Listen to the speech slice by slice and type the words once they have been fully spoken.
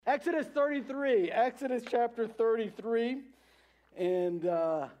Exodus 33, Exodus chapter 33. And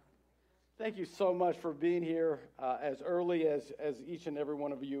thank you so much for being here as early as each and every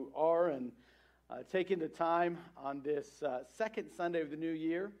one of you are, and taking the time on this second Sunday of the new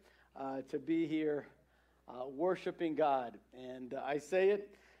year to be here worshiping God. And I say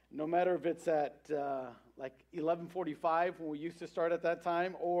it, no matter if it's at like 11:45 when we used to start at that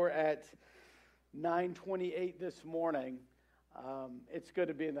time, or at 9:28 this morning, it's good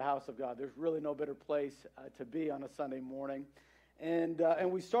to be in the house of God. There's really no better place to be on a Sunday morning. And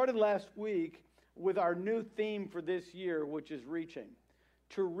we started last week with our new theme for this year, which is reaching.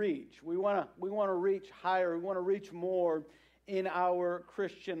 To reach. We want to reach higher. We want to reach more in our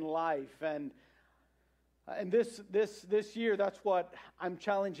Christian life. And this year, that's what I'm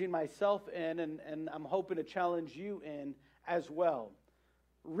challenging myself in, and I'm hoping to challenge you in as well.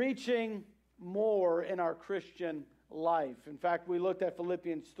 Reaching more in our Christian life. In fact, we looked at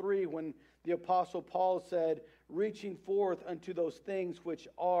Philippians 3 when the Apostle Paul said, reaching forth unto those things which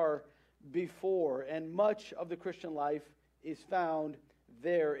are before. And much of the Christian life is found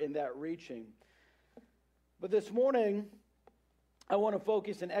there in that reaching. But this morning, I want to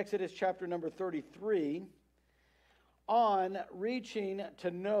focus in Exodus chapter number 33 on reaching to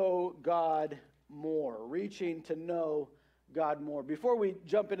know God more. Reaching to know God more. Before we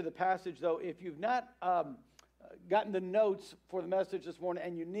jump into the passage, though, if you've not gotten the notes for the message this morning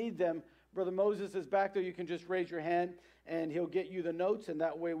and you need them, Brother Moses is back there. You can just raise your hand and he'll get you the notes, and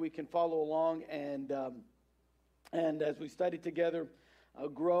that way we can follow along and as we study together,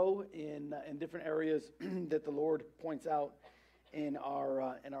 grow in different areas that the Lord points out in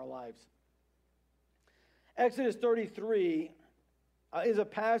our lives. Exodus 33 is a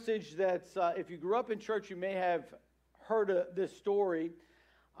passage that's, if you grew up in church, you may have heard this story,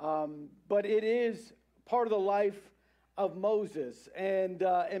 but it is part of the life of Moses. And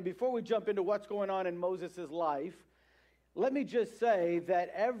before we jump into what's going on in Moses' life, let me just say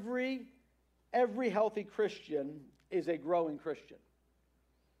that every healthy Christian is a growing Christian.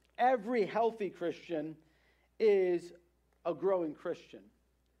 Every healthy Christian is a growing Christian.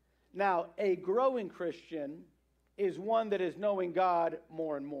 Now, a growing Christian is one that is knowing God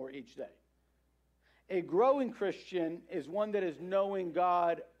more and more each day. A growing Christian is one that is knowing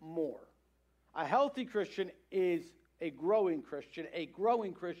God more. A healthy Christian is a growing Christian. A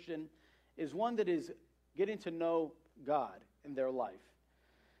growing Christian is one that is getting to know God in their life.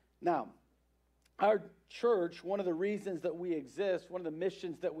 Now, our church, one of the reasons that we exist, one of the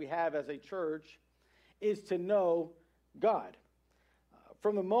missions that we have as a church, is to know God.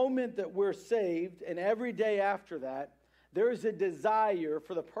 From the moment that we're saved and every day after that, there is a desire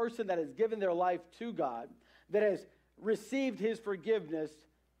for the person that has given their life to God, that has received His forgiveness,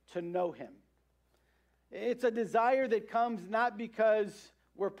 to know Him. It's a desire that comes not because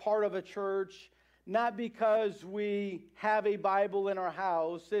we're part of a church, not because we have a Bible in our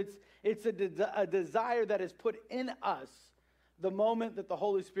house. It's a desire that is put in us the moment that the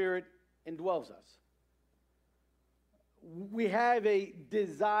Holy Spirit indwells us. We have a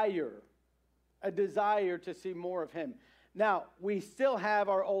desire to see more of Him. Now, we still have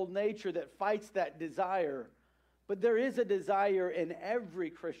our old nature that fights that desire, but there is a desire in every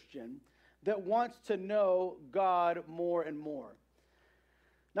Christian that wants to know God more and more.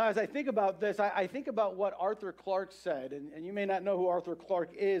 Now, as I think about this, I think about what Arthur Clarke said, and you may not know who Arthur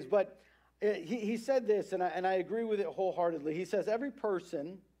Clarke is, but he said this, and I agree with it wholeheartedly. He says,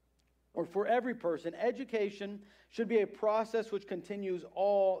 for every person, education should be a process which continues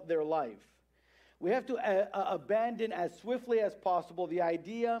all their life. We have to abandon as swiftly as possible the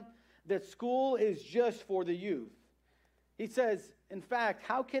idea that school is just for the youth. He says, in fact,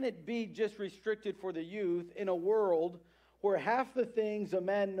 how can it be just restricted for the youth in a world where half the things a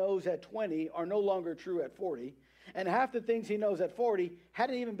man knows at 20 are no longer true at 40, and half the things he knows at 40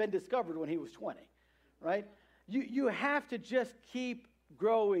 hadn't even been discovered when he was 20, right? You have to just keep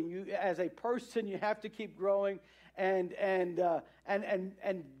growing. You, as a person, you have to keep growing and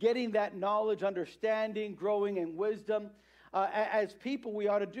getting that knowledge, understanding, growing in wisdom. As people, we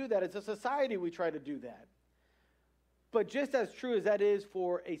ought to do that. As a society, we try to do that. But just as true as that is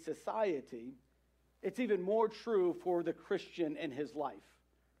for a society, it's even more true for the Christian in his life.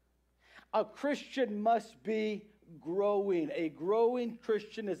 A Christian must be growing. A growing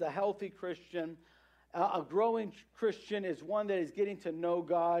Christian is a healthy Christian. A growing Christian is one that is getting to know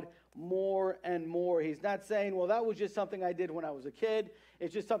God more and more. He's not saying, well, that was just something I did when I was a kid.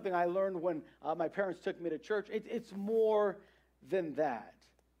 It's just something I learned when my parents took me to church. It's more than that.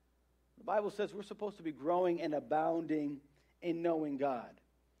 The Bible says we're supposed to be growing and abounding in knowing God.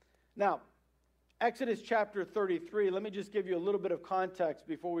 Now, Exodus chapter 33, let me just give you a little bit of context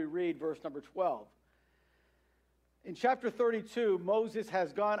before we read verse number 12. In chapter 32, Moses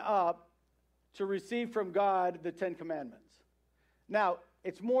has gone up to receive from God the Ten Commandments. Now,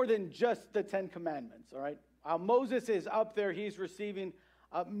 it's more than just the Ten Commandments, all right? Moses is up there. He's receiving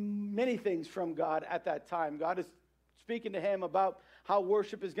many things from God at that time. God is speaking to him about how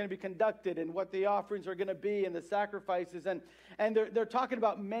worship is going to be conducted and what the offerings are going to be and the sacrifices. And they're talking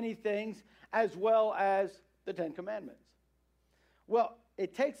about many things as well as the Ten Commandments. Well,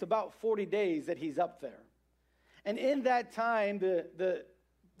 it takes about 40 days that he's up there. And in that time, the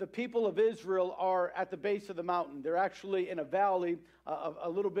people of Israel are at the base of the mountain. They're actually in a valley a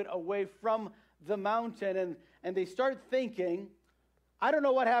little bit away from the mountain. And they start thinking, I don't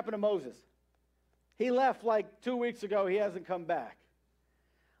know what happened to Moses. He left like 2 weeks ago. He hasn't come back.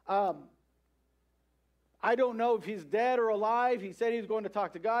 I don't know if he's dead or alive. He said he was going to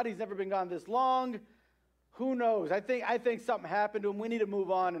talk to God. He's never been gone this long. Who knows? I think something happened to him. We need to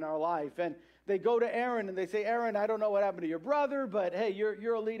move on in our life. And they go to Aaron and they say, Aaron, I don't know what happened to your brother, but hey,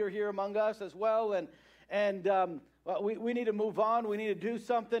 you're a leader here among us as well. And we need to move on. We need to do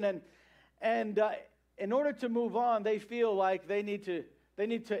something. And in order to move on, they feel like they need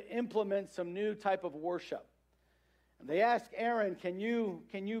to implement some new type of worship. And they ask Aaron, can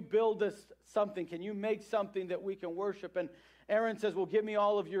you build us something? Can you make something that we can worship? And Aaron says, well, give me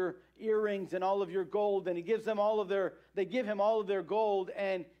all of your earrings and all of your gold. And they give him all of their gold,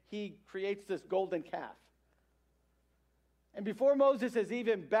 and he creates this golden calf. And before Moses is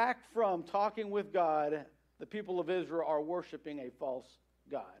even back from talking with God, the people of Israel are worshiping a false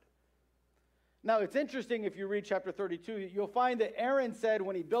god. Now, it's interesting if you read chapter 32, you'll find that Aaron said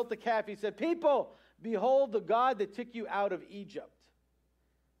when he built the calf, he said, people, behold the God that took you out of Egypt.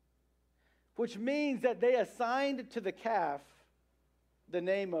 Which means that they assigned to the calf the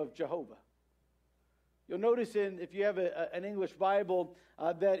name of Jehovah. You'll notice if you have an English Bible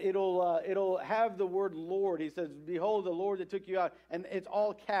that it'll have the word Lord. He says, behold the Lord that took you out. And it's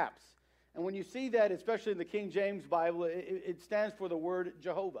all caps. And when you see that, especially in the King James Bible, it stands for the word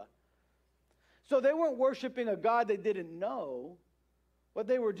Jehovah. So they weren't worshiping a God they didn't know. What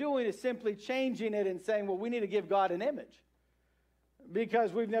they were doing is simply changing it and saying, well, we need to give God an image.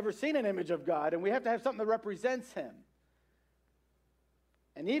 Because we've never seen an image of God, and we have to have something that represents him.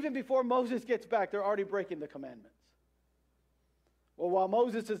 And even before Moses gets back, they're already breaking the commandments. Well, while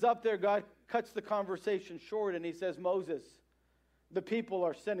Moses is up there, God cuts the conversation short, and he says, Moses, the people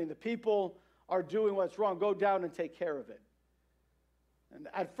are sinning. The people are doing what's wrong. Go down and take care of it. And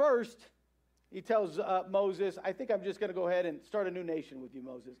at first, he tells Moses, I think I'm just going to go ahead and start a new nation with you,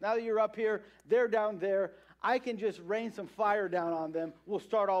 Moses. Now that you're up here, they're down there. I can just rain some fire down on them. We'll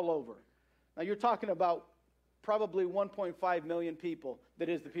start all over. Now you're talking about probably 1.5 million people that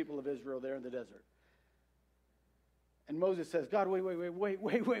is the people of Israel there in the desert. And Moses says, God, wait.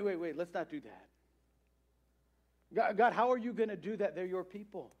 Let's not do that. God, how are you going to do that? They're your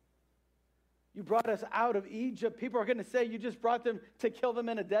people. You brought us out of Egypt. People are going to say you just brought them to kill them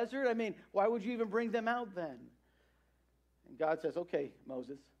in a desert. I mean, why would you even bring them out then? And God says, okay,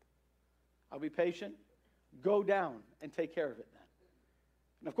 Moses, I'll be patient. Go down and take care of it then.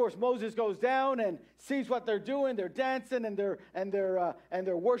 And of course, Moses goes down and sees what they're doing. They're dancing and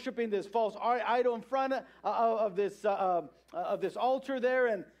they're worshiping this false idol in front of this altar there.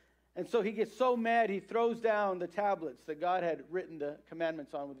 And so he gets so mad he throws down the tablets that God had written the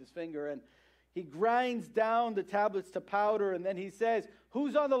commandments on with his finger, and he grinds down the tablets to powder, and then he says,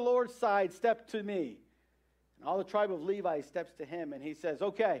 who's on the Lord's side? Step to me. And all the tribe of Levi steps to him, and he says,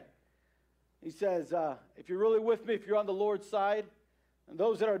 okay. He says, if you're really with me, if you're on the Lord's side, and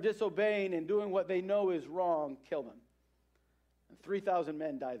those that are disobeying and doing what they know is wrong, kill them. And 3,000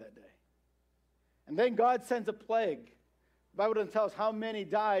 men die that day. And then God sends a plague. The Bible doesn't tell us how many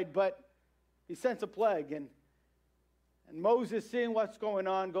died, but he sends a plague. And Moses, seeing what's going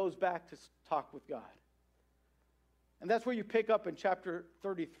on, goes back to talk with God. And that's where you pick up in chapter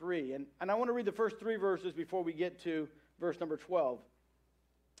 33. And I want to read the first 3 verses before we get to verse number 12.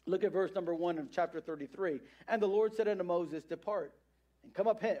 Look at verse number 1 of chapter 33. And the Lord said unto Moses, depart, and come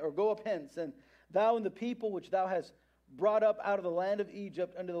up or go up hence, and thou and the people which thou hast brought up out of the land of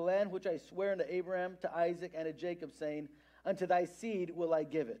Egypt unto the land which I swear unto Abraham, to Isaac, and to Jacob, saying, unto thy seed will I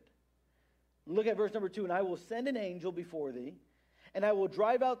give it. Look at verse number 2. And I will send an angel before thee, and I will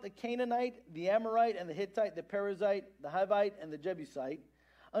drive out the Canaanite, the Amorite, and the Hittite, the Perizzite, the Hivite, and the Jebusite,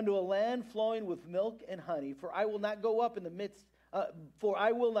 unto a land flowing with milk and honey. For I will not go up in the midst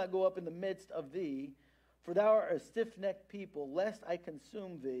of thee, for thou art a stiff-necked people, lest I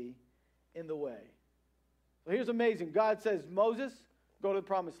consume thee in the way. So here's amazing. God says, Moses, go to the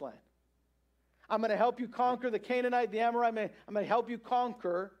promised land. I'm going to help you conquer the Canaanite, the Amorite. I'm going to help you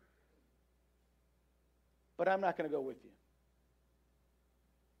conquer, but I'm not going to go with you.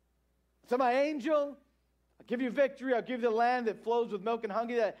 So my angel, I'll give you victory. I'll give you the land that flows with milk and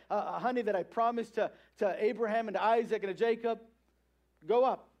honey that I promised to Abraham and to Isaac and to Jacob. Go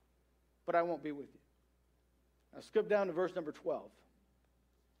up, but I won't be with you. Now skip down to verse number 12.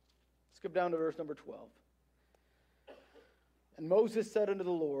 Skip down to verse number 12. And Moses said unto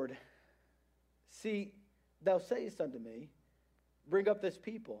the Lord, see, thou sayest unto me, bring up this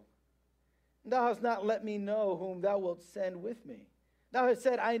people. And thou hast not let me know whom thou wilt send with me. Thou hast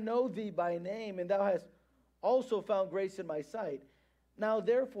said, I know thee by name, and thou hast also found grace in my sight. Now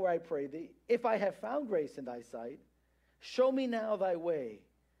therefore I pray thee, if I have found grace in thy sight, show me now thy way,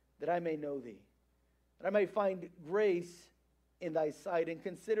 that I may know thee, that I may find grace in thy sight, and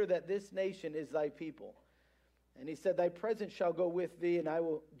consider that this nation is thy people. And he said, thy presence shall go with thee, and I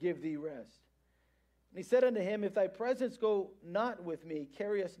will give thee rest. And he said unto him, if thy presence go not with me,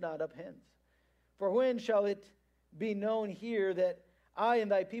 carry us not up hence. For when shall it be known here that I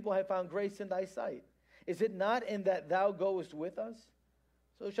and thy people have found grace in thy sight? Is it not in that thou goest with us?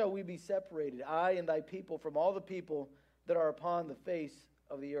 So shall we be separated, I and thy people, from all the people that are upon the face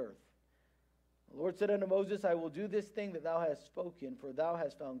of the earth. The Lord said unto Moses, I will do this thing that thou hast spoken, for thou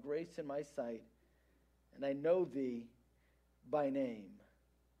hast found grace in my sight, and I know thee by name.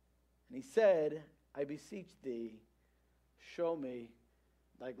 And he said, I beseech thee, show me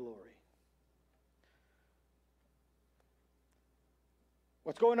thy glory.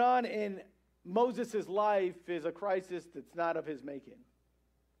 What's going on in Moses' life is a crisis that's not of his making.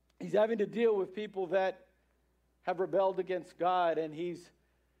 He's having to deal with people that have rebelled against God, and he's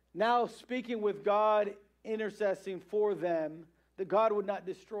now speaking with God, intercessing for them, that God would not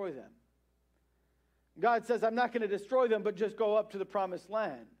destroy them. God says, I'm not going to destroy them, but just go up to the promised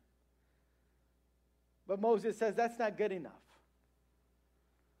land. But Moses says, that's not good enough.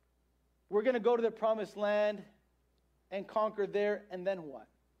 We're going to go to the promised land and conquer there, and then what?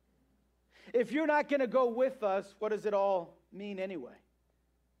 If you're not going to go with us, what does it all mean anyway?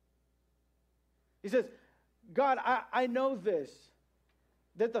 He says, God, I know this,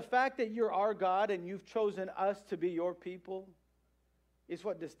 that the fact that you're our God and you've chosen us to be your people is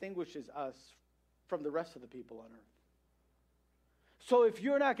what distinguishes us from the rest of the people on earth. So if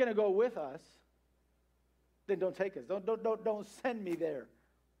you're not going to go with us, then don't take us. Don't send me there.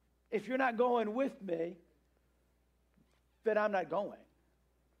 If you're not going with me, then I'm not going.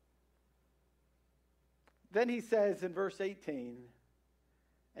 Then he says in verse 18,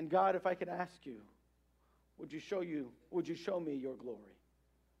 and God, if I could ask you, would you show me your glory?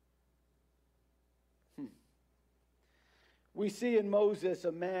 We see in Moses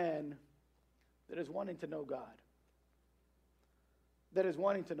a man that is wanting to know God. That is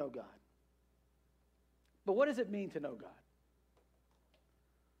wanting to know God. But what does it mean to know God?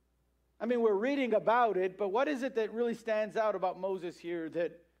 I mean, we're reading about it, but what is it that really stands out about Moses here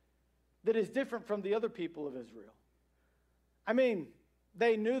that is different from the other people of Israel? I mean,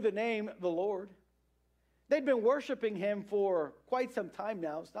 they knew the name the Lord. They'd been worshiping him for quite some time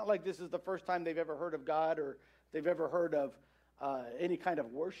now. It's not like this is the first time they've ever heard of God or they've ever heard of any kind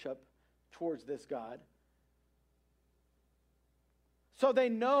of worship towards this God. So they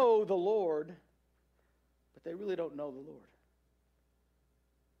know the Lord, but they really don't know the Lord.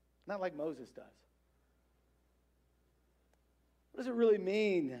 Not like Moses does. What does it really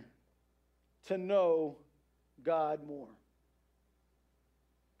mean to know God more?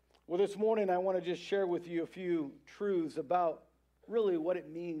 Well, this morning I want to just share with you a few truths about really what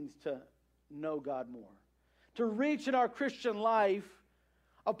it means to know God more. To reach in our Christian life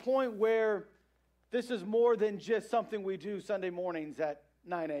a point where this is more than just something we do Sunday mornings at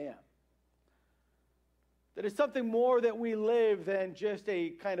 9 a.m. That it's something more that we live than just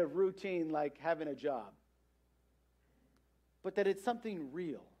a kind of routine like having a job. But that it's something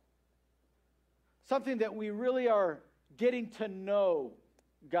real. Something that we really are getting to know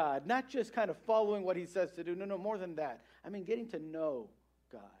God. Not just kind of following what he says to do. No, more than that. I mean, getting to know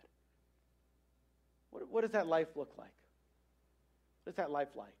God. What does that life look like? What is that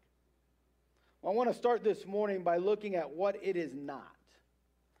life like? Well, I want to start this morning by looking at what it is not.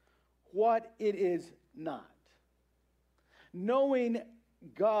 What it is not. Knowing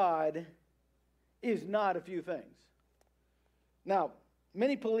God is not a few things. Now,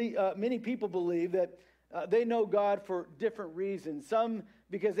 many people believe that they know God for different reasons. Some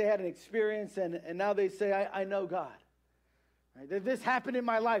because they had an experience and now they say, I know God. Right? This happened in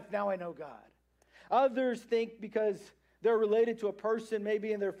my life, now I know God. Others think because they're related to a person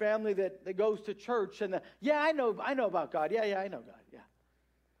maybe in their family that goes to church and I know about God. Yeah, I know God.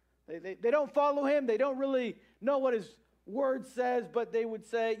 Yeah. They don't follow him. They don't really know what his word says, but they would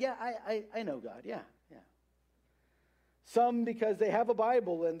say, yeah, I know God. Yeah, yeah. Some, because they have a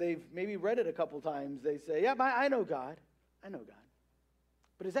Bible and they've maybe read it a couple times, they say, yeah, I know God. I know God.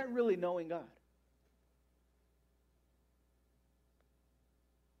 But is that really knowing God?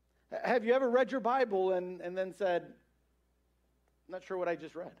 Have you ever read your Bible and then said, I'm not sure what I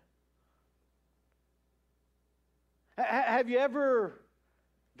just read? Have you ever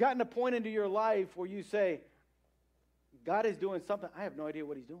gotten a point into your life where you say, God is doing something, I have no idea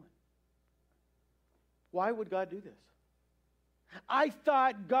what he's doing? Why would God do this? I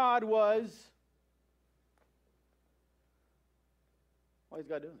thought God was... Why is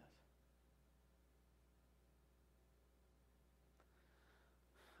God doing this?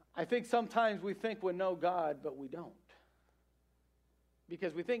 I think sometimes we think we know God, but we don't.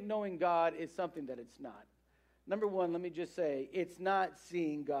 Because we think knowing God is something that it's not. Number one, let me just say, it's not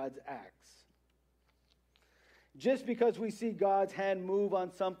seeing God's acts. Just because we see God's hand move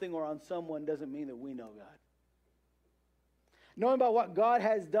on something or on someone doesn't mean that we know God. Knowing about what God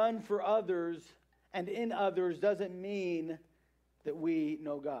has done for others and in others doesn't mean that we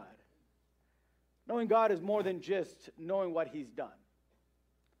know God. Knowing God is more than just knowing what he's done.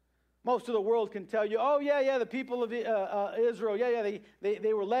 Most of the world can tell you, oh, yeah, the people of Israel,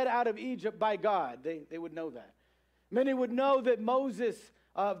 they were led out of Egypt by God. They would know that. Many would know that Moses,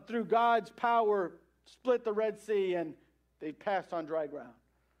 through God's power, split the Red Sea and they passed on dry ground.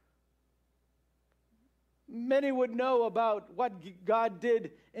 Many would know about what God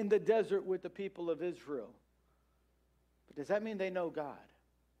did in the desert with the people of Israel. But does that mean they know God?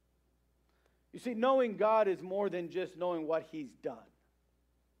 You see, knowing God is more than just knowing what he's done.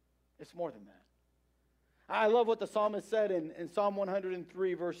 It's more than that. I love what the psalmist said in Psalm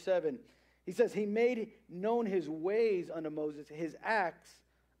 103, verse 7. He says, he made known his ways unto Moses, his acts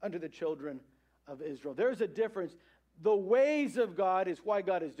unto the children of Israel. There's a difference. The ways of God is why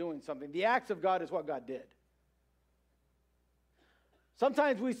God is doing something. The acts of God is what God did.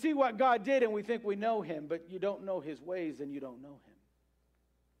 Sometimes we see what God did and we think we know him, but you don't know his ways and you don't know him.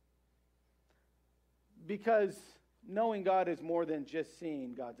 Because knowing God is more than just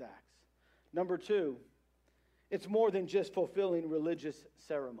seeing God's acts. Number two, it's more than just fulfilling religious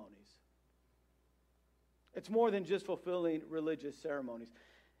ceremonies. It's more than just fulfilling religious ceremonies.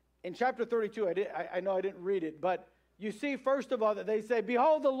 In chapter 32, I know I didn't read it, but you see, first of all, that they say,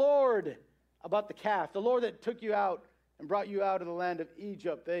 behold the Lord, about the calf, the Lord that took you out and brought you out of the land of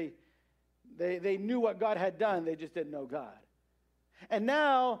Egypt. They knew what God had done, they just didn't know God. And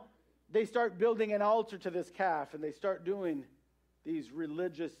now they start building an altar to this calf, and they start doing these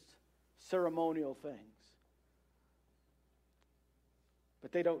religious ceremonial things.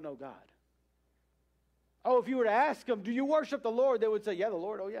 But they don't know God. Oh, if you were to ask them, do you worship the Lord? They would say, yeah, the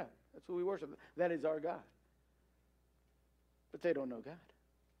Lord, oh yeah, that's who we worship. That is our God. But they don't know God.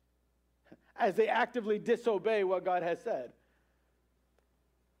 As they actively disobey what God has said.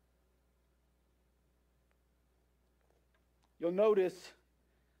 You'll notice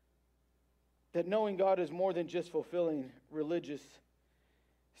that knowing God is more than just fulfilling religious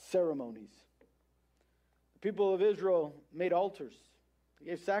ceremonies. The people of Israel made altars.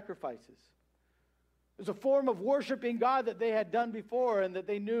 They gave sacrifices. It was a form of worshiping God that they had done before and that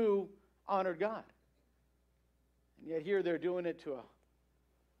they knew honored God. And yet here they're doing it to an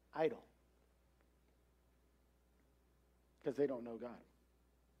idol. Because they don't know God.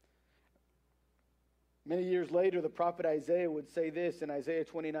 Many years later, the prophet Isaiah would say this in Isaiah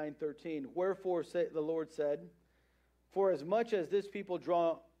 29:13. Wherefore the Lord said, for as much as this people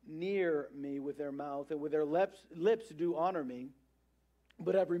draw near me with their mouth, and with their lips do honor me,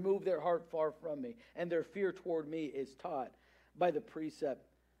 but have removed their heart far from me, and their fear toward me is taught by the precept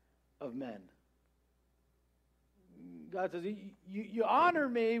of men. God says, you honor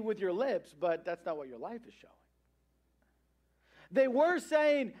me with your lips, but that's not what your life is showing. They were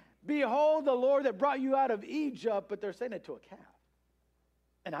saying, behold the Lord that brought you out of Egypt, but they're saying it to a calf,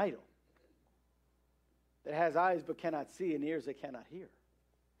 an idol, that has eyes but cannot see and ears that cannot hear.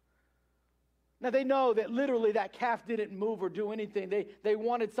 Now they know that literally that calf didn't move or do anything. They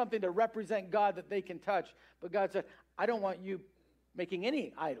wanted something to represent God that they can touch. But God said, I don't want you making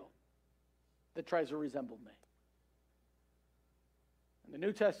any idol that tries to resemble me. In the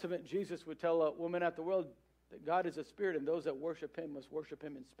New Testament, Jesus would tell a woman at the well that God is a spirit, and those that worship him must worship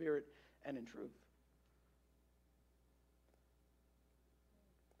him in spirit and in truth.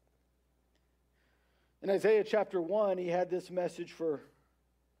 In Isaiah chapter 1, he had this message for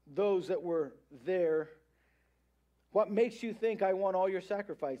those that were there. What makes you think I want all your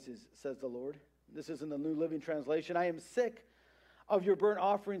sacrifices, says the Lord? This is in the New Living Translation. I am sick of your burnt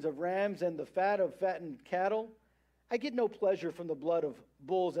offerings of rams and the fat of fattened cattle. I get no pleasure from the blood of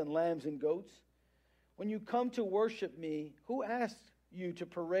bulls and lambs and goats. When you come to worship me, who asked you to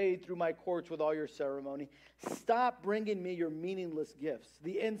parade through my courts with all your ceremony? Stop bringing me your meaningless gifts.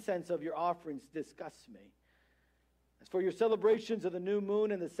 The incense of your offerings disgusts me. As for your celebrations of the new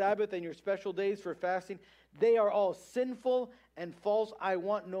moon and the Sabbath and your special days for fasting, they are all sinful and false. I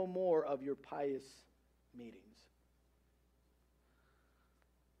want no more of your pious meetings.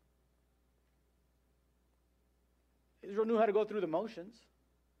 Israel knew how to go through the motions.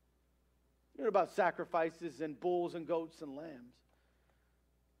 They knew about sacrifices and bulls and goats and lambs.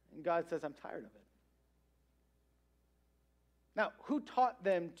 And God says, I'm tired of it. Now, who taught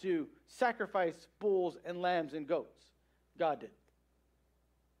them to sacrifice bulls and lambs and goats? God did.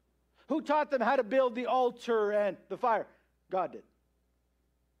 Who taught them how to build the altar and the fire? God did.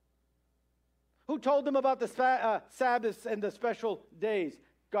 Who told them about the Sabbaths and the special days?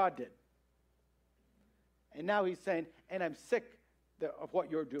 God did. And now he's saying, and I'm sick of what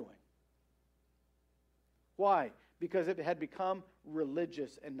you're doing. Why? Because it had become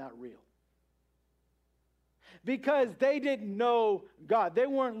religious and not real. Because they didn't know God. They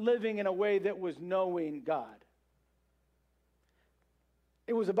weren't living in a way that was knowing God.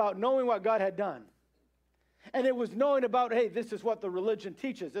 It was about knowing what God had done. And it was knowing about, hey, this is what the religion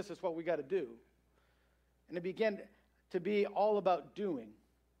teaches. This is what we got to do. And it began to be all about doing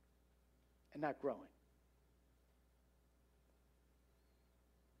and not growing.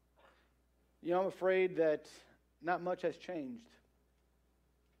 You know, I'm afraid that not much has changed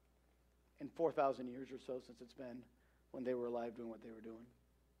in 4,000 years or so since it's been when they were alive doing what they were doing.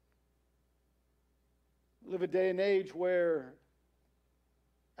 We live a day and age where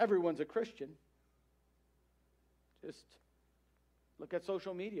everyone's a Christian. Just look at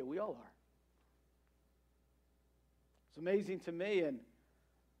social media. We all are. It's amazing to me, and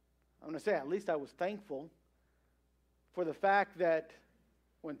I'm going to say at least I was thankful for the fact that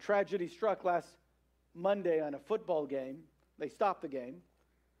when tragedy struck last Monday on a football game, they stopped the game.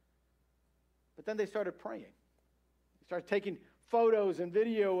 But then they started praying. They started taking photos and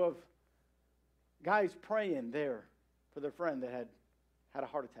video of guys praying there for their friend that had a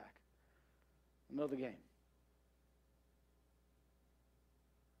heart attack in the middle of the game.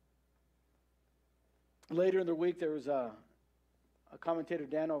 Later in the week, there was a commentator,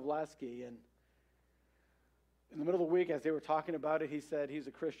 Dan Orlovsky, and in the middle of the week, as they were talking about it, he said he's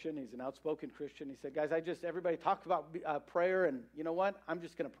a Christian. He's an outspoken Christian. He said, guys, everybody talks about prayer, and you know what? I'm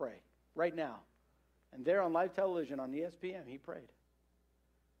just going to pray right now. And there on live television on ESPN, he prayed.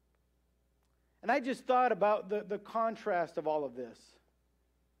 And I just thought about the contrast of all of this.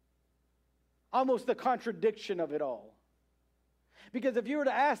 Almost the contradiction of it all. Because if you were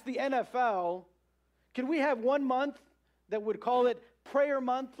to ask the NFL, can we have 1 month that would call it prayer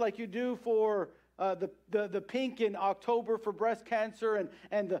month like you do for the pink in October for breast cancer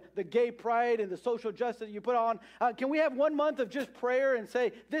and the gay pride and the social justice you put on? Can we have 1 month of just prayer and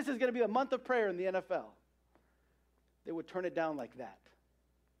say, this is going to be the month of prayer in the NFL? They would turn it down like that.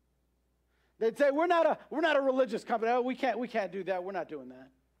 They'd say, we're not a religious company. Oh, we can't do that. We're not doing that.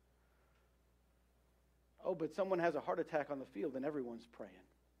 Oh, but someone has a heart attack on the field and everyone's praying.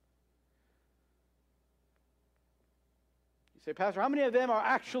 You say, Pastor, how many of them are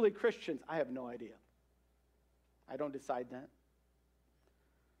actually Christians? I have no idea. I don't decide that.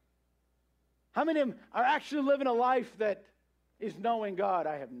 How many of them are actually living a life that is knowing God?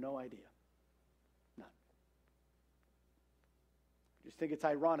 I have no idea. None. I just think it's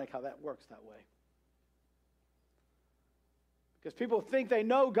ironic how that works that way. Because people think they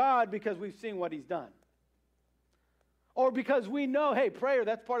know God because we've seen what he's done. Or because we know, hey, prayer,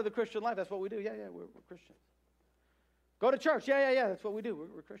 that's part of the Christian life. That's what we do. Yeah, we're Christians. Go to church. Yeah, that's what we do.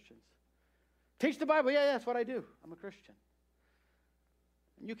 We're Christians. Teach the Bible. Yeah, that's what I do. I'm a Christian.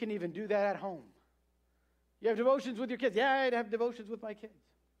 And you can even do that at home. You have devotions with your kids. Yeah, I'd have devotions with my kids.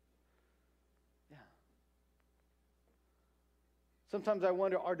 Yeah. Sometimes I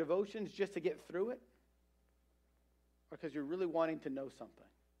wonder, are devotions just to get through it? Or because you're really wanting to know something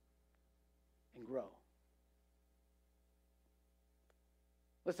and grow?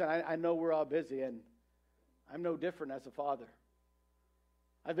 Listen, I know we're all busy, and I'm no different as a father.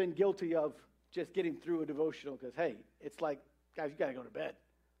 I've been guilty of just getting through a devotional because, hey, it's like, guys, you got to go to bed.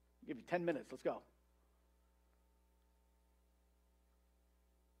 I'll give you 10 minutes. Let's go.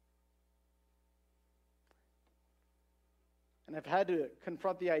 And I've had to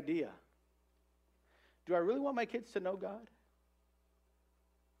confront the idea. Do I really want my kids to know God?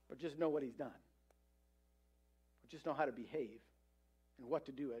 Or just know what he's done? Or just know how to behave and what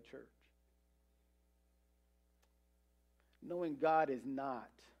to do at church? knowing God is not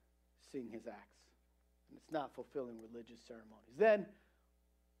seeing his acts, and it's not fulfilling religious ceremonies. Then,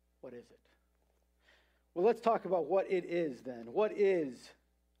 what is it? Well, let's talk about what it is then. What is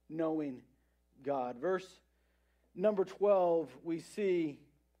knowing God? Verse number 12, we see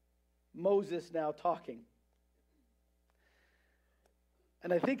Moses now talking.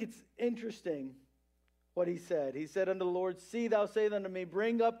 And I think it's interesting what he said. He said unto the Lord, See, thou say unto me,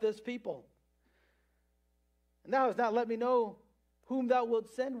 Bring up this people. And thou hast not let me know whom thou wilt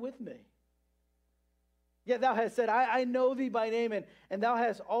send with me. Yet thou hast said, I know thee by name, and thou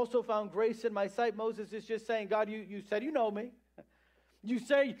hast also found grace in my sight. Moses is just saying, God, you said you know me. You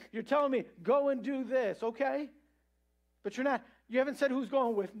say, you're telling me, go and do this, okay? But you haven't said who's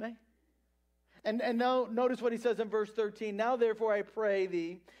going with me. And now notice what he says in verse 13. Now therefore I pray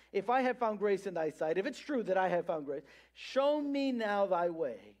thee, if I have found grace in thy sight, if it's true that I have found grace, show me now thy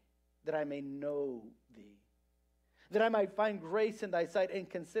way, that I may know thee, that I might find grace in thy sight, and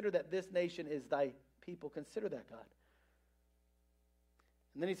consider that this nation is thy people. Consider that, God.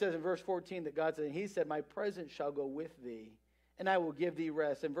 And then he says in verse 14 that God said, and he said, my presence shall go with thee, and I will give thee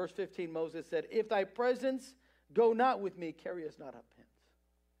rest. In verse 15, Moses said, if thy presence go not with me, carry us not up hence.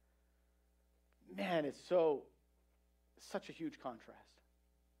 Man, it's such a huge contrast.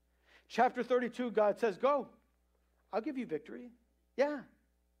 Chapter 32, God says, go. I'll give you victory. Yeah,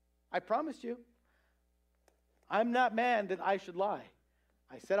 I promised you. I'm not man that I should lie.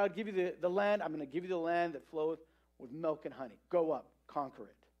 I said I'd give you the land. I'm going to give you the land that floweth with milk and honey. Go up, conquer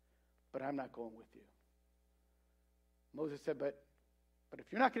it. But I'm not going with you. Moses said, but if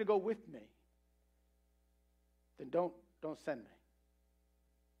you're not going to go with me, then don't send me.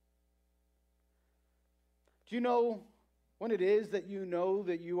 Do you know when it is that you know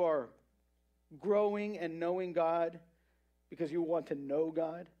that you are growing and knowing God because you want to know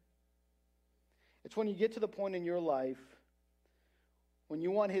God? It's when you get to the point in your life when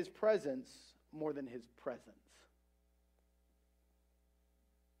you want his presence more than his presence.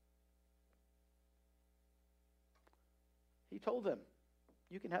 He told them,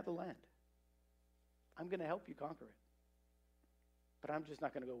 you can have the land. I'm going to help you conquer it. But I'm just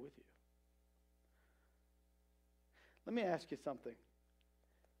not going to go with you. Let me ask you something.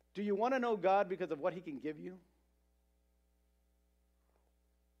 Do you want to know God because of what he can give you?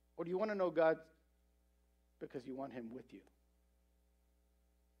 Or do you want to know God because you want him with you?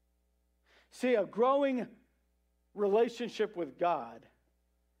 See, a growing relationship with God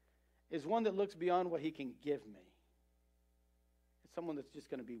is one that looks beyond what he can give me. It's someone that's just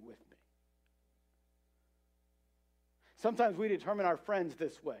going to be with me. Sometimes we determine our friends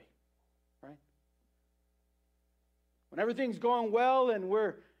this way, right? When everything's going well and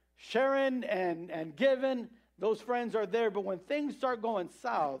we're sharing and giving, those friends are there. But when things start going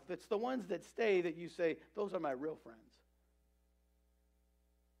south, it's the ones that stay that you say, those are my real friends.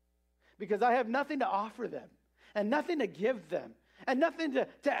 Because I have nothing to offer them and nothing to give them and nothing to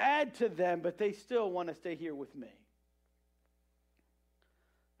add to them, but they still want to stay here with me.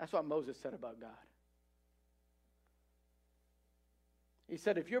 That's what Moses said about God. He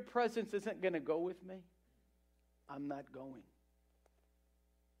said, if your presence isn't going to go with me, I'm not going.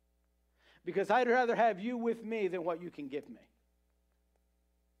 Because I'd rather have you with me than what you can give me.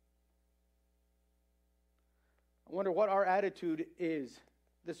 I wonder what our attitude is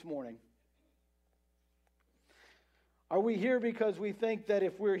this morning. Are we here because we think that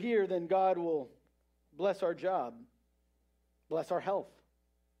if we're here, then God will bless our job, bless our health,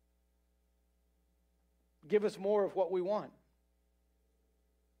 give us more of what we want?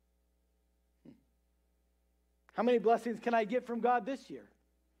 How many blessings can I get from God this year?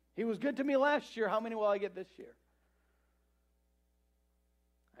 He was good to me last year. How many will I get this year?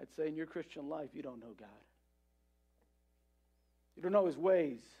 I'd say in your Christian life, you don't know God. You don't know his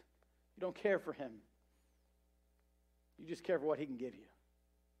ways. You don't care for him. You just care for what he can give you.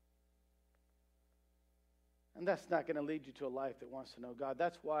 And that's not going to lead you to a life that wants to know God.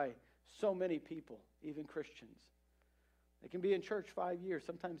 That's why so many people, even Christians, they can be in church 5 years,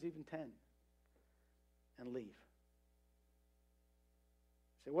 sometimes even 10, and leave.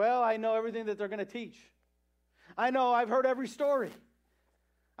 Say, well, I know everything that they're going to teach. I know, I've heard every story.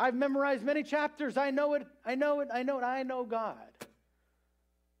 I've memorized many chapters. I know it. I know God.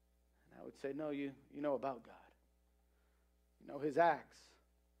 And I would say, no, you know about God. You know his acts.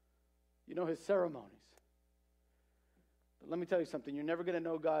 You know his ceremonies. But let me tell you something. You're never going to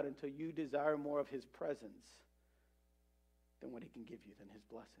know God until you desire more of his presence than what he can give you, than his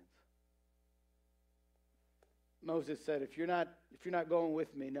blessings. Moses said, if you're not going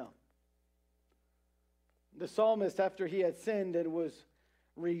with me, no. The psalmist, after he had sinned and was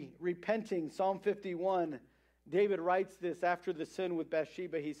repenting, Psalm 51, David writes this after the sin with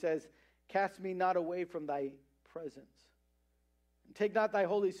Bathsheba. He says, "Cast me not away from thy presence. And take not thy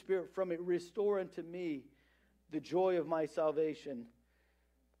Holy Spirit from it. Restore unto me the joy of my salvation.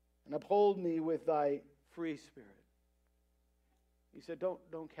 And uphold me with thy free spirit." He said,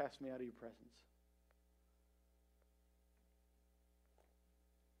 don't cast me out of your presence.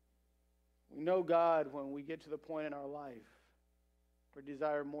 We know God when we get to the point in our life where we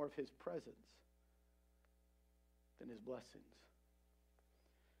desire more of his presence than his blessings.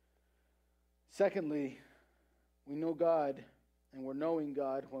 Secondly, we know God and we're knowing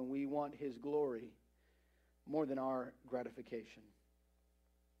God when we want his glory more than our gratification.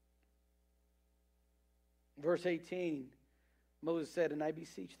 Verse 18, Moses said, "And I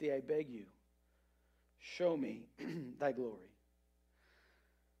beseech thee, I beg you, show me thy glory."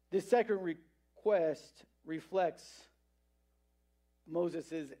 This second request reflects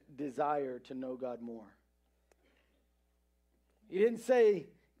Moses' desire to know God more. He didn't say,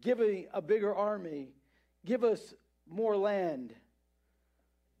 "Give me a bigger army, give us more land."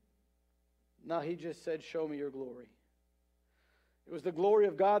 No, he just said, "Show me your glory." It was the glory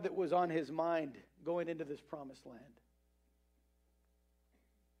of God that was on his mind going into this promised land.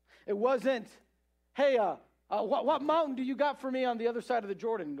 It wasn't, "Hey, what mountain do you got for me on the other side of the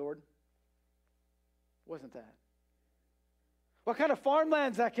Jordan, Lord?" It wasn't that. "What kind of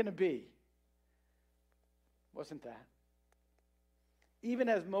farmland's that going to be?" It wasn't that. Even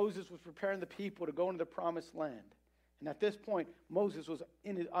as Moses was preparing the people to go into the promised land, and at this point, Moses was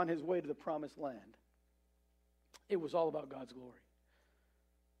on his way to the promised land, it was all about God's glory.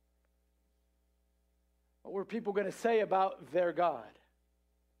 What were people going to say about their God?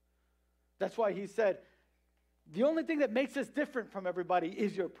 That's why he said, "The only thing that makes us different from everybody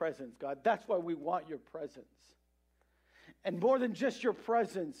is your presence, God. That's why we want your presence. And more than just your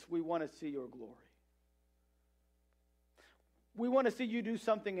presence, we want to see your glory. We want to see you do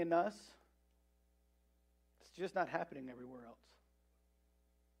something in us. It's just not happening everywhere else."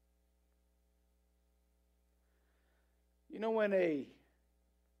 You know, when a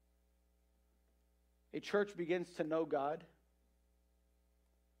church begins to know God,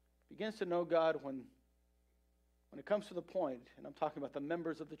 when it comes to the point, and I'm talking about the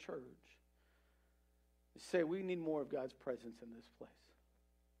members of the church, they say, "We need more of God's presence in this place."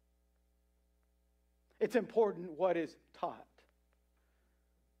 It's important what is taught.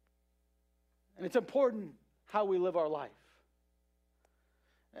 And it's important how we live our life.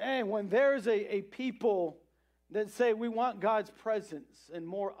 And when there's a people that say we want God's presence and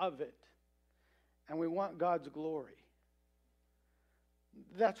more of it, and we want God's glory,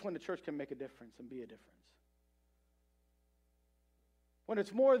 that's when the church can make a difference and be a difference. When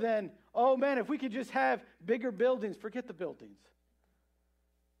it's more than, "Oh man, if we could just have bigger buildings," forget the buildings.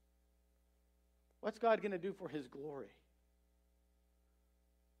 What's God going to do for his glory?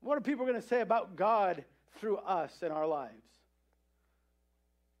 What are people going to say about God through us in our lives?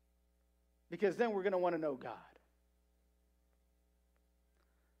 Because then we're going to want to know God.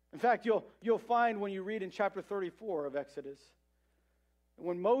 In fact, you'll find when you read in chapter 34 of Exodus,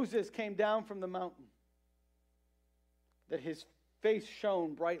 when Moses came down from the mountain, that his face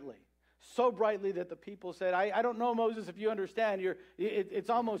shone brightly. So brightly that the people said, I don't know, Moses, if you understand. It's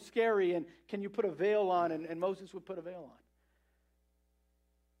almost scary, and can you put a veil on? And Moses would put a veil on.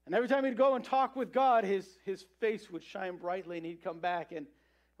 And every time he'd go and talk with God, his face would shine brightly, and he'd come back. And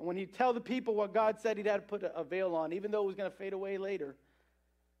when he'd tell the people what God said, he'd have to put a veil on. Even though it was going to fade away later,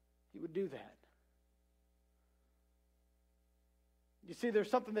 he would do that. You see, there's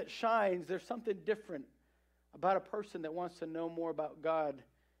something that shines. There's something different about a person that wants to know more about God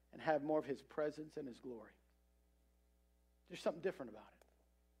and have more of his presence and his glory. There's something different about it.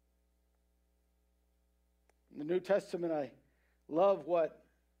 In the New Testament, I love what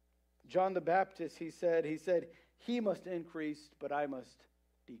John the Baptist, he said, "He must increase, but I must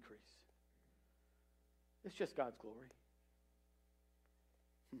decrease." It's just God's glory.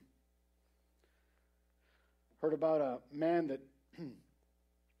 Heard about a man that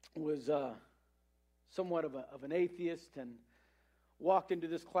was somewhat of an atheist and walked into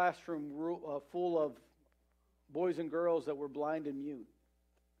this classroom full of boys and girls that were blind and mute.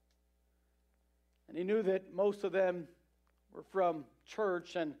 And he knew that most of them were from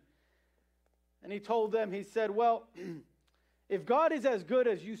church, and he told them, he said, "Well, if God is as good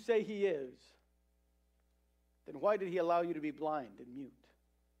as you say he is, then why did he allow you to be blind and mute?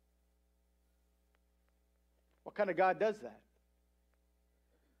 What kind of God does that?"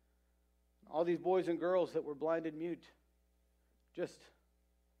 All these boys and girls that were blind and mute just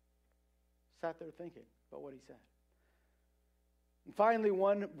sat there thinking about what he said. And finally,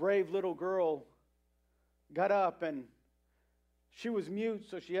 one brave little girl got up and she was mute,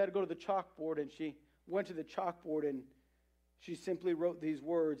 so she had to go to the chalkboard, and she went to the chalkboard and she simply wrote these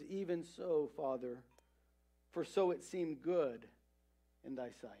words, "Even so, Father, for so it seemed good in thy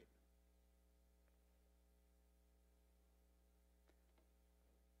sight."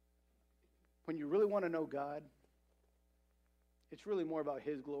 When you really want to know God, it's really more about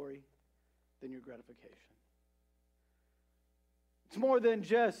His glory than your gratification. It's more than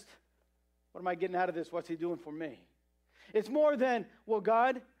just, what am I getting out of this? What's He doing for me? It's more than, well,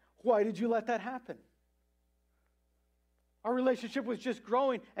 God, why did you let that happen? Our relationship was just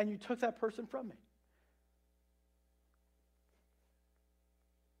growing and you took that person from me.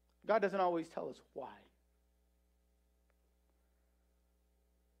 God doesn't always tell us why.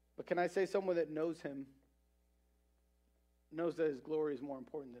 But can I say, someone that knows Him knows that His glory is more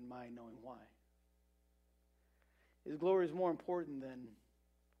important than my knowing why. His glory is more important than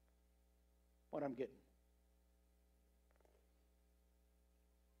what I'm getting.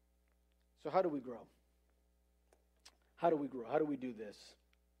 So how do we grow? How do we grow? How do we do this?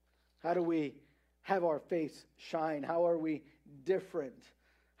 How do we have our faith shine? How are we different?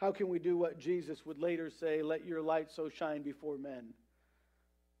 How can we do what Jesus would later say, "Let your light so shine before men"?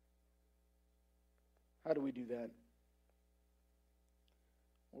 How do we do that?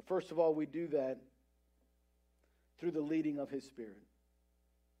 Well, first of all, we do that through the leading of His Spirit.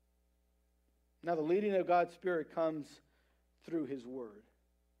 Now, the leading of God's Spirit comes through His Word.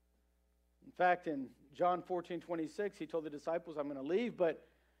 In fact, in John 14:26, He told the disciples, "I'm going to leave, but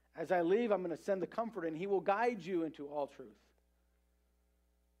as I leave, I'm going to send the Comforter, and He will guide you into all truth."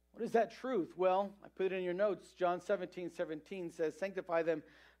 What is that truth? Well, I put it in your notes. John 17:17 says, "Sanctify them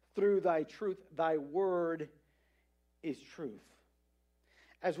through thy truth. Thy word is truth."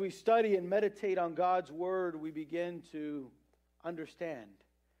 As we study and meditate on God's word, we begin to understand.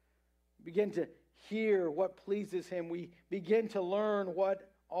 We begin to hear what pleases Him. We begin to learn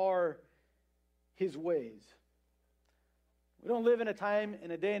what are His ways. We don't live in a time,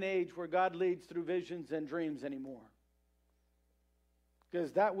 in a day and age where God leads through visions and dreams anymore.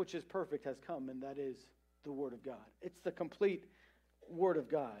 Because that which is perfect has come, and that is the Word of God. It's the complete Word of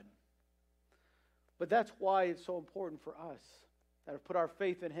God. But that's why it's so important for us that have put our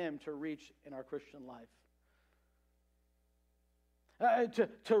faith in Him to reach in our Christian life.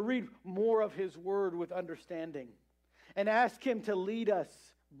 To read more of His Word with understanding. And ask Him to lead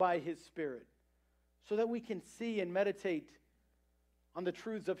us by His Spirit. So that we can see and meditate on the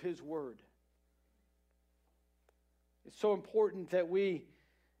truths of His Word. It's so important that we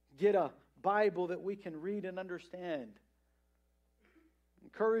get a Bible that we can read and understand. I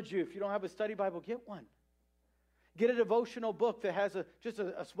encourage you, if you don't have a study Bible, get one. Get a devotional book that has just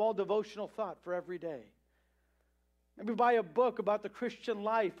a small devotional thought for every day. Maybe buy a book about the Christian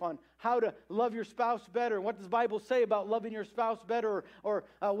life on how to love your spouse better. What does the Bible say about loving your spouse better? Or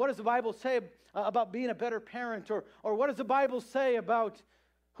what does the Bible say about being a better parent? Or what does the Bible say about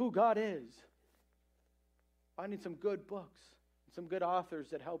who God is? Finding some good books, some good authors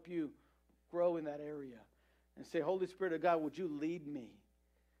that help you grow in that area. And say, "Holy Spirit of God, would you lead me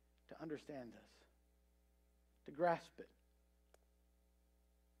to understand this, to grasp it?"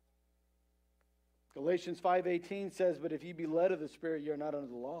 Galatians 5:18 says, "But if ye be led of the Spirit, you're not under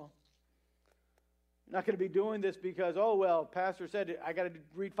the law." You're not going to be doing this because, "Oh, well, Pastor said I got to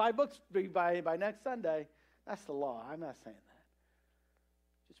read 5 books by next Sunday." That's the law. I'm not saying that.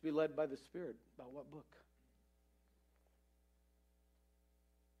 Just be led by the Spirit. About what book?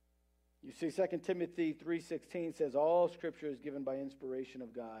 You see, 2 Timothy 3:16 says, "All Scripture is given by inspiration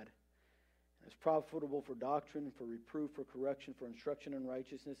of God, and is profitable for doctrine, for reproof, for correction, for instruction in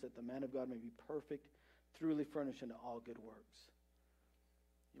righteousness, that the man of God may be perfect, truly furnished unto all good works."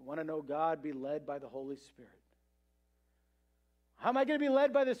 You want to know God? Be led by the Holy Spirit. How am I going to be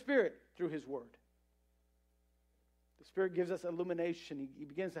led by the Spirit? Through His Word. The Spirit gives us illumination. He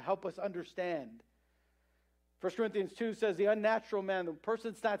begins to help us understand. 1 Corinthians 2 says, "The unnatural man, the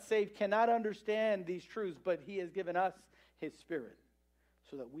person that's not saved, cannot understand these truths, but He has given us His Spirit,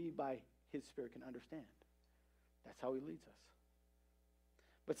 so that we by His Spirit can understand." That's how He leads us.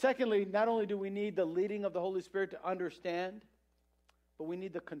 But secondly, not only do we need the leading of the Holy Spirit to understand, but we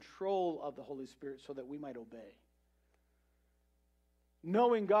need the control of the Holy Spirit so that we might obey.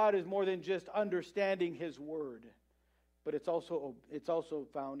 Knowing God is more than just understanding His Word, but it's also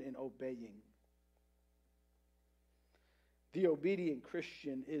found in obeying. The obedient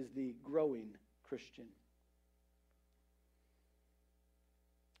Christian is the growing Christian.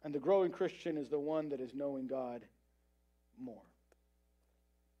 And the growing Christian is the one that is knowing God more.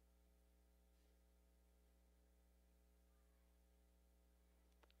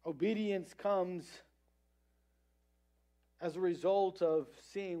 Obedience comes as a result of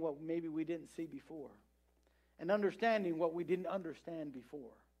seeing what maybe we didn't see before and understanding what we didn't understand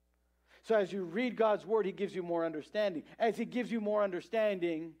before. So as you read God's word, he gives you more understanding. As he gives you more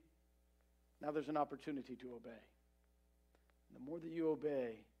understanding, now there's an opportunity to obey. The more that you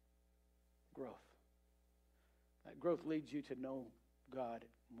obey, growth. That growth leads you to know God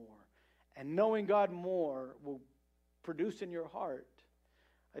more. And knowing God more will produce in your heart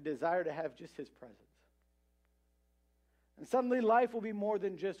a desire to have just his presence. And suddenly life will be more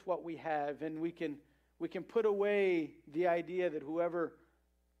than just what we have, and we can put away the idea that whoever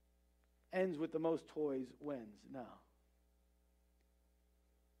ends with the most toys wins. No.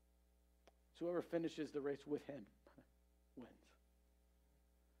 So whoever finishes the race with him wins.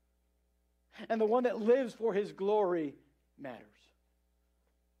 And the one that lives for his glory matters.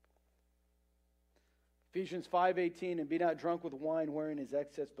 Ephesians 5:18, and be not drunk with wine wherein is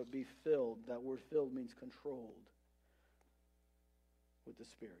excess, but be filled. That word filled means controlled with the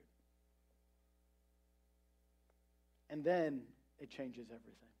Spirit. And then it changes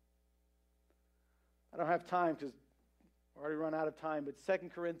everything. I don't have time because I've already run out of time, but 2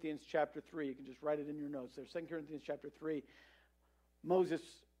 Corinthians chapter 3, you can just write it in your notes there. 2 Corinthians chapter 3,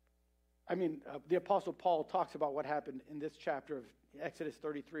 the Apostle Paul talks about what happened in this chapter of Exodus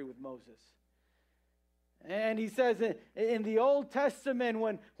 33 with Moses. And he says in the Old Testament,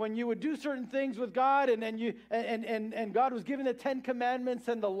 when you would do certain things with God, and God was giving the 10 Commandments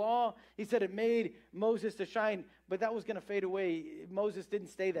and the law, he said it made Moses to shine, but that was going to fade away. Moses didn't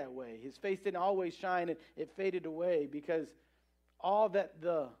stay that way. His face didn't always shine, and it faded away because all that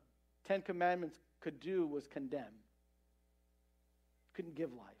the 10 Commandments could do was condemn. Couldn't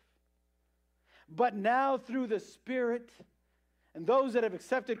give life. But now through the Spirit, and those that have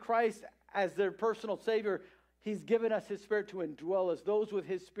accepted Christ as their personal Savior, he's given us his Spirit to indwell us. Those with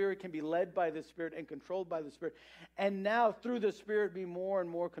his Spirit can be led by the Spirit and controlled by the Spirit. And now through the Spirit be more and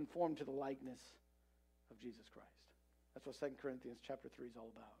more conformed to the likeness of Jesus Christ. That's what 2 Corinthians chapter 3 is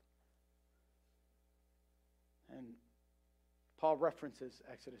all about. And Paul references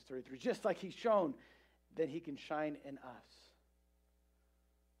Exodus 33. Just like he's shown that he can shine in us.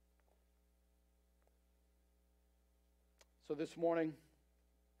 So this morning,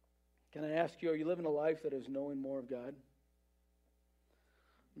 can I ask you, are you living a life that is knowing more of God?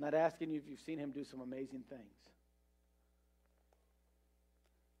 I'm not asking you if you've seen him do some amazing things.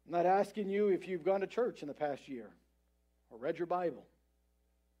 I'm not asking you if you've gone to church in the past year or read your Bible.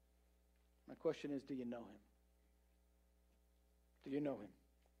 My question is, do you know him? Do you know him?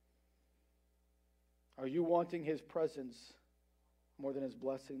 Are you wanting his presence more than his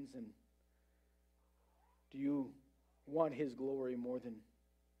blessings? And do you want his glory more than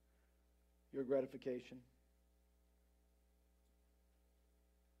your gratification?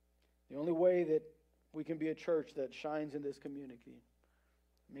 The only way that we can be a church that shines in this community,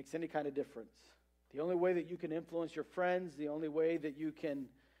 makes any kind of difference, the only way that you can influence your friends, the only way that you can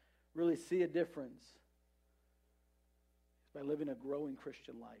really see a difference is by living a growing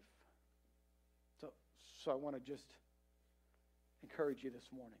Christian life. So I want to just encourage you this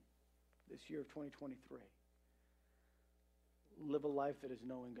morning, this year of 2023. Live a life that is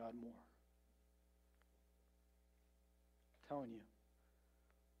knowing God more. I'm telling you,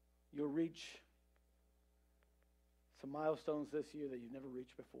 you'll reach some milestones this year that you've never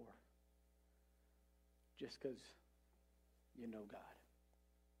reached before, just because you know God.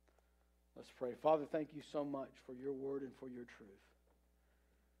 Let's pray. Father, thank you so much for your word and for your truth.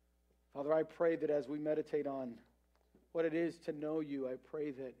 Father, I pray that as we meditate on what it is to know you, I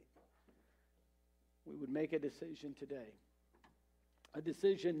pray that we would make a decision today. A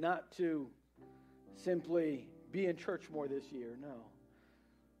decision not to simply be in church more this year, no.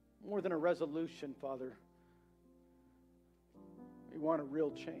 More than a resolution, Father. We want a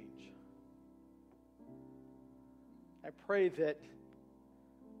real change. I pray that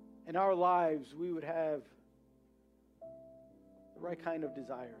in our lives we would have the right kind of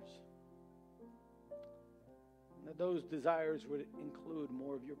desires. And that those desires would include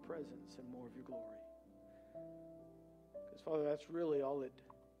more of your presence and more of your glory. Because, Father, that's really all it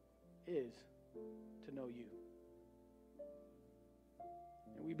is to know you.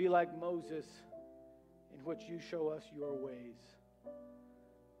 And we be like Moses, in which you show us your ways.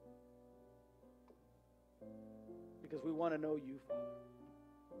 Because we want to know you, Father.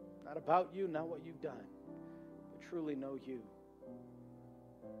 Not about you, not what you've done, but truly know you.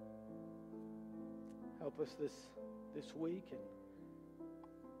 Help us this week and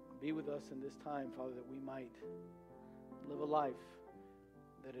be with us in this time, Father, that we might live a life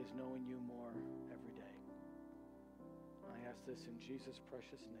that is knowing you more every day. I ask this in Jesus'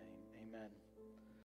 precious name. Amen.